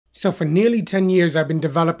So for nearly 10 years, I've been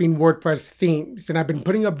developing WordPress themes, and I've been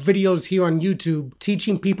putting up videos here on YouTube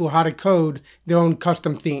teaching people how to code their own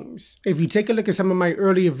custom themes. If you take a look at some of my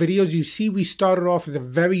earlier videos, you see we started off with a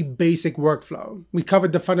very basic workflow. We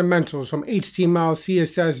covered the fundamentals from HTML,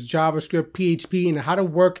 CSS, JavaScript, PHP, and how to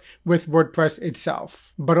work with WordPress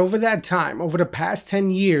itself. But over that time, over the past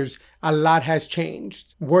 10 years, a lot has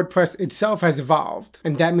changed. WordPress itself has evolved,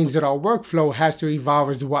 and that means that our workflow has to evolve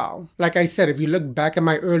as well. Like I said, if you look back at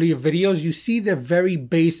my earlier videos, you see the very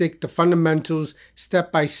basic, the fundamentals,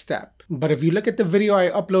 step by step. But if you look at the video I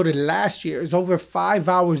uploaded last year, it's over 5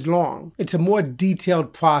 hours long. It's a more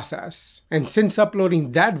detailed process. And since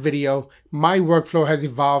uploading that video, my workflow has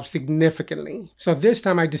evolved significantly. So this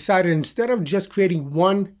time I decided, instead of just creating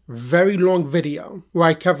one very long video where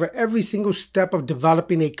I cover every single step of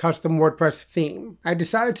developing a custom WordPress theme, I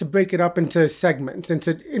decided to break it up into segments,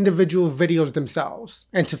 into individual videos themselves,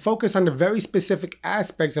 and to focus on the very specific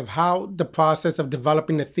aspects of how the process of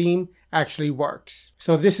developing a theme actually works.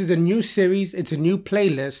 So this is a new series, it's a new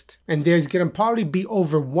playlist, and there's gonna probably be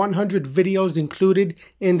over 100 videos included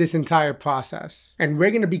in this entire process. And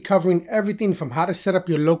we're gonna be covering everything from how to set up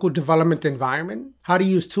your local development environment, how to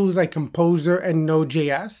use tools like Composer and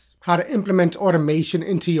Node.js, how to implement automation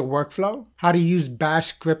into your workflow, how to use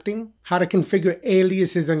bash scripting, how to configure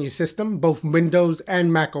aliases on your system, both Windows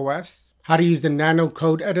and Mac OS, how to use the Nano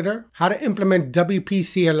code editor, how to implement WP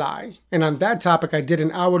CLI. And on that topic, I did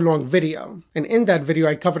an hour-long video. And in that video,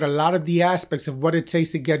 I covered a lot of the aspects of what it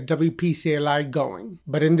takes to get WP CLI going.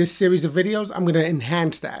 But in this series of videos, I'm going to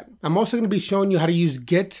enhance that. I'm also going to be showing you how to use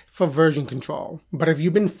Git for version control. But if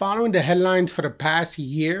you've been following the headlines for the past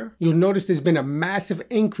year, you'll notice there's been a massive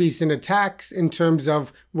increase in attacks in terms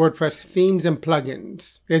of WordPress themes and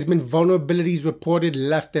plugins. There's been vulnerabilities reported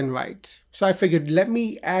left and right. So I figured, let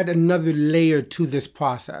me add another layer to this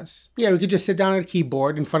process. Yeah, we could just sit down at a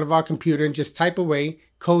keyboard in front of our computer and just type away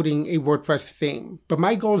coding a WordPress theme. But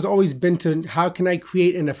my goal has always been to, how can I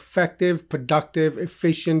create an effective, productive,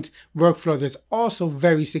 efficient workflow that's also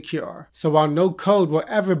very secure? So while no code will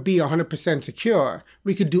ever be 100% secure,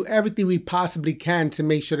 we could do everything we possibly can to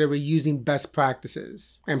make sure that we're using best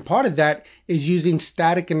practices. And part of that is using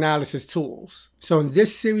static analysis tools. So in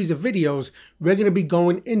this series of videos, we're going to be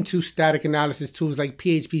going into static analysis tools like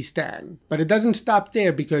PHPStan. But it doesn't stop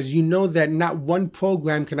there, because you know that not one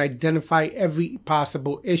program can identify every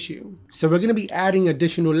possible issue. So we're going to be adding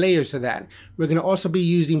additional layers to that. We're going to also be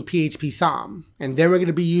using PHP Psalm. And then we're going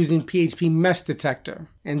to be using PHP mess detector.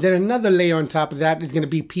 And then another layer on top of that is going to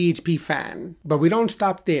be PHP Phan. But we don't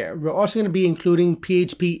stop there. We're also going to be including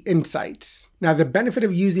PHP Insights. Now, the benefit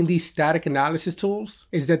of using these static analysis tools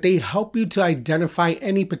is that they help you to identify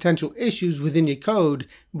any potential issues within your code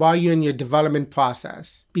while you're in your development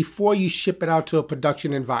process, before you ship it out to a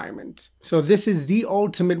production environment. So this is the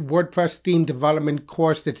ultimate WordPress theme development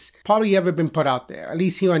course that's probably ever been put out there, at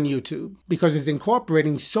least here on YouTube, because it's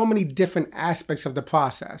incorporating so many different aspects of the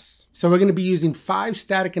process. So we're going to be using 5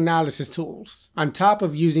 static analysis tools on top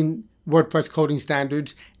of using WordPress coding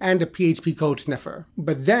standards and a PHP code sniffer.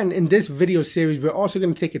 But then in this video series, we're also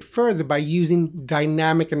going to take it further by using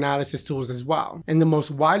dynamic analysis tools as well. And the most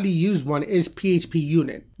widely used one is PHP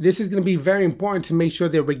Unit. This is going to be very important to make sure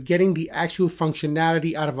that we're getting the actual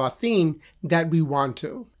functionality out of our theme that we want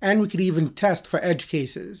to. And we could even test for edge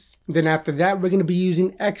cases. Then after that, we're going to be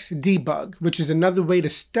using Xdebug, which is another way to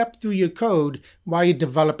step through your code while you're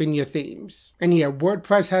developing your themes. And yeah,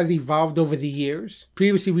 WordPress has evolved over the years.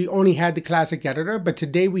 Previously, we only had the classic editor, but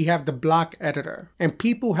today we have the block editor. And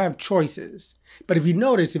people have choices. But if you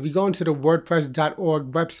notice, if you go into the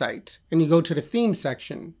WordPress.org website and you go to the theme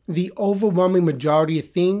section, the overwhelming majority of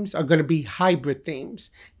themes are going to be hybrid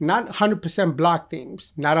themes. Not 100% block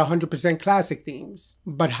themes, not 100% classic themes,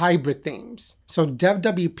 but hybrid themes. So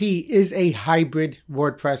DevWP is a hybrid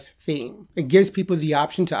WordPress theme. It gives people the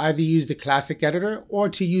option to either use the classic editor or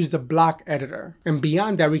to use the block editor. And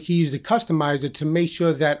beyond that, we can use the customizer to make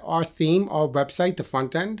sure that our theme, our website, the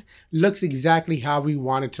front end, looks exactly how we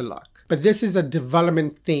want it to look. But this is a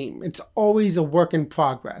development theme. It's always a work in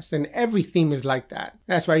progress, and every theme is like that.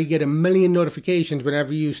 That's why you get a million notifications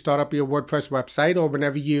whenever you start up your WordPress website, or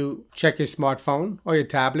whenever you check your smartphone or your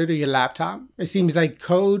tablet or your laptop. It seems like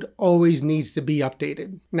code always needs to be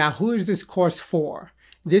updated. Now, who is this course for?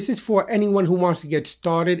 This is for anyone who wants to get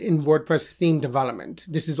started in WordPress theme development.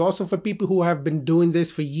 This is also for people who have been doing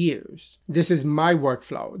this for years. This is my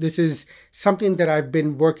workflow. This is something that I've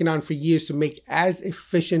been working on for years to make as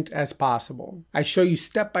efficient as possible. I show you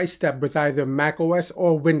step by step with either macOS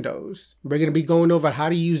or Windows. We're going to be going over how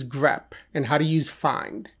to use grep and how to use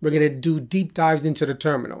find. We're going to do deep dives into the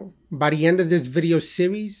terminal. By the end of this video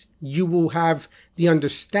series, you will have the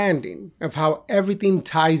understanding of how everything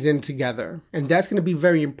ties in together. And that's going to be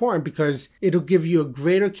very important because it'll give you a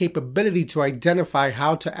greater capability to identify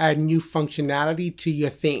how to add new functionality to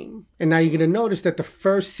your theme. And now you're going to notice that the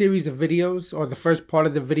first series of videos, or the first part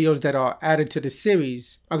of the videos that are added to the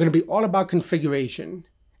series, are going to be all about configuration.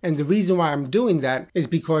 And the reason why I'm doing that is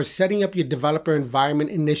because setting up your developer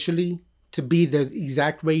environment initially to be the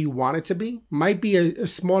exact way you want it to be might be a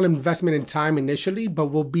small investment in time initially, but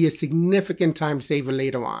will be a significant time saver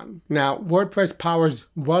later on. Now, WordPress powers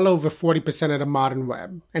well over 40% of the modern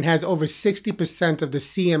web and has over 60% of the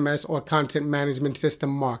CMS or content management system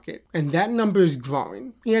market. And that number is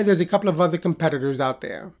growing. Yeah, there's a couple of other competitors out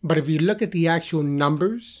there, but if you look at the actual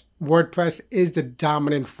numbers, WordPress is the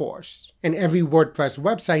dominant force, and every WordPress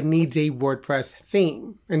website needs a WordPress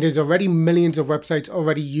theme. And there's already millions of websites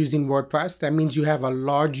already using WordPress. That means you have a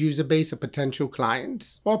large user base of potential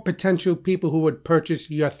clients or potential people who would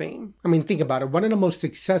purchase your theme. I mean, think about it. One of the most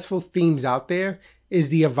successful themes out there is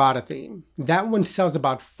the Avada theme. That one sells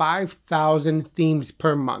about 5,000 themes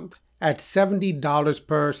per month at $70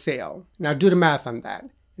 per sale. Now do the math on that.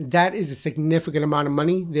 That is a significant amount of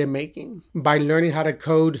money they're making. By learning how to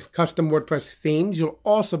code custom WordPress themes, you'll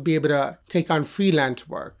also be able to take on freelance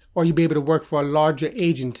work, or you'll be able to work for a larger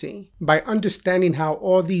agency. By understanding how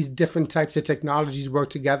all these different types of technologies work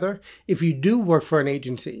together, if you do work for an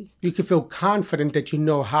agency, you can feel confident that you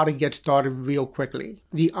know how to get started real quickly.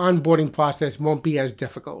 The onboarding process won't be as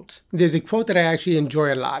difficult. There's a quote that I actually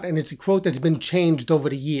enjoy a lot, and it's a quote that's been changed over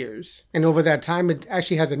the years. And over that time, it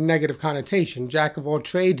actually has a negative connotation: jack of all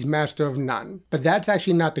trades, master of none. But that's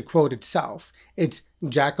actually not the quote itself. It's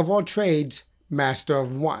jack of all trades, master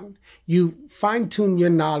of one. You fine-tune your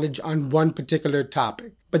knowledge on one particular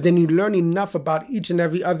topic, but then you learn enough about each and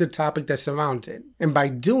every other topic that surrounds it. And by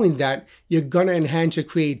doing that, you're going to enhance your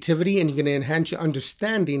creativity and you're going to enhance your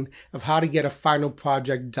understanding of how to get a final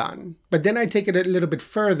project done. But then I take it a little bit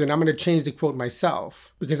further, and I'm going to change the quote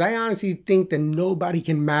myself, because I honestly think that nobody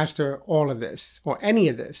can master all of this or any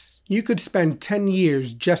of this. You could spend 10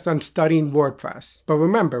 years just on studying WordPress. But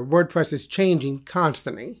remember, WordPress is changing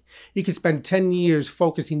constantly. You could spend 10 years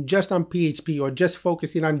focusing just on PHP or just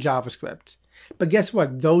focusing on JavaScript. But guess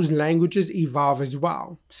what? Those languages evolve as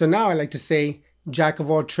well. So now I like to say, jack of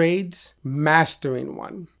all trades, mastering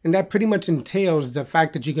one. And that pretty much entails the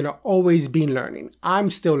fact that you're going to always be learning. I'm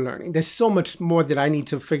still learning. There's so much more that I need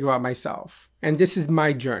to figure out myself. And this is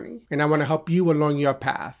my journey, and I want to help you along your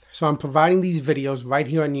path. So I'm providing these videos right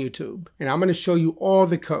here on YouTube, and I'm going to show you all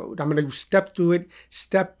the code. I'm going to step through it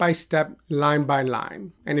step by step, line by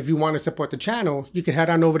line. And if you want to support the channel, you can head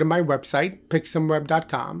on over to my website,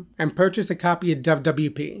 PixemWeb.com, and purchase a copy of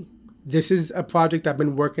DevWP. This is a project I've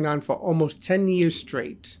been working on for almost 10 years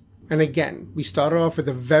straight. And again, we started off with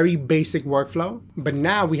a very basic workflow, but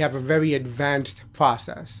now we have a very advanced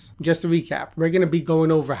process. Just to recap, we're going to be going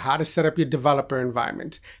over how to set up your developer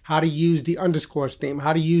environment, how to use the underscores theme,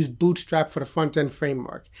 how to use Bootstrap for the front-end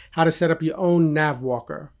framework, how to set up your own nav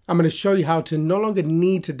walker. I'm going to show you how to no longer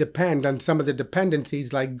need to depend on some of the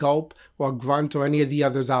dependencies like Gulp or Grunt or any of the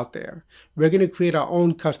others out there. We're going to create our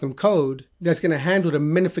own custom code that's going to handle the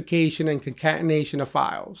minification and concatenation of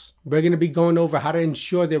files. We're going to be going over how to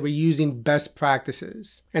ensure that we're using best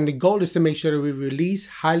practices. And the goal is to make sure that we release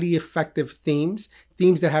highly effective themes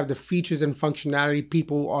that have the features and functionality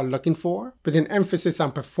people are looking for, with an emphasis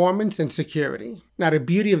on performance and security. Now, the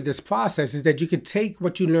beauty of this process is that you could take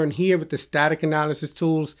what you learn here with the static analysis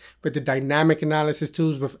tools, with the dynamic analysis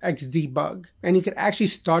tools with Xdebug, and you could actually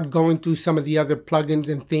start going through some of the other plugins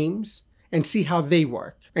and themes and see how they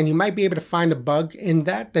work. And you might be able to find a bug in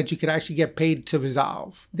that you could actually get paid to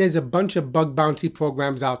resolve. There's a bunch of bug bounty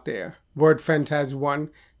programs out there. WordFence has one.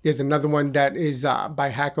 There's another one that is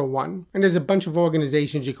by HackerOne, and there's a bunch of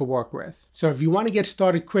organizations you can work with. So if you want to get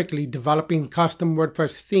started quickly developing custom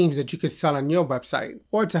WordPress themes that you could sell on your website,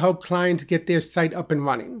 or to help clients get their site up and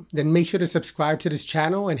running, then make sure to subscribe to this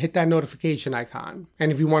channel and hit that notification icon.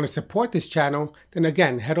 And if you want to support this channel, then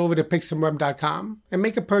again, head over to PixemWeb.com and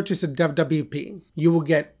make a purchase of DevWP. You will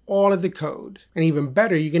get all of the code, and even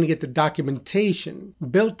better, you're going to get the documentation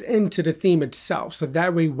built into the theme itself, so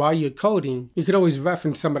that way while you're coding you could always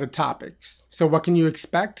reference some of the topics. So what can you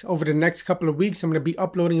expect? Over the next couple of weeks, I'm going to be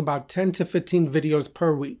uploading about 10 to 15 videos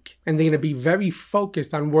per week, and they're going to be very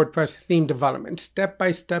focused on WordPress theme development, step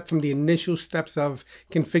by step, from the initial steps of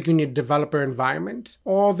configuring your developer environment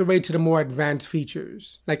all the way to the more advanced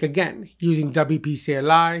features, like again, using WP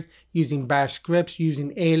CLI, using bash scripts,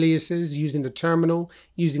 using aliases, using the terminal,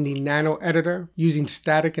 using the nano editor, using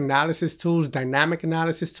static analysis tools, dynamic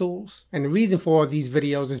analysis tools. And the reason for all these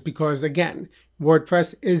videos is because, again,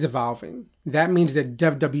 WordPress is evolving. That means that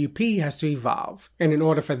DevWP has to evolve. And in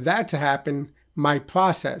order for that to happen, my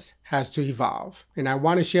process has to evolve. And I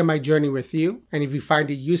want to share my journey with you. And if you find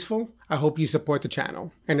it useful, I hope you support the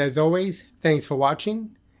channel. And as always, thanks for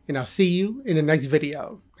watching, and I'll see you in the next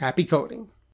video. Happy coding.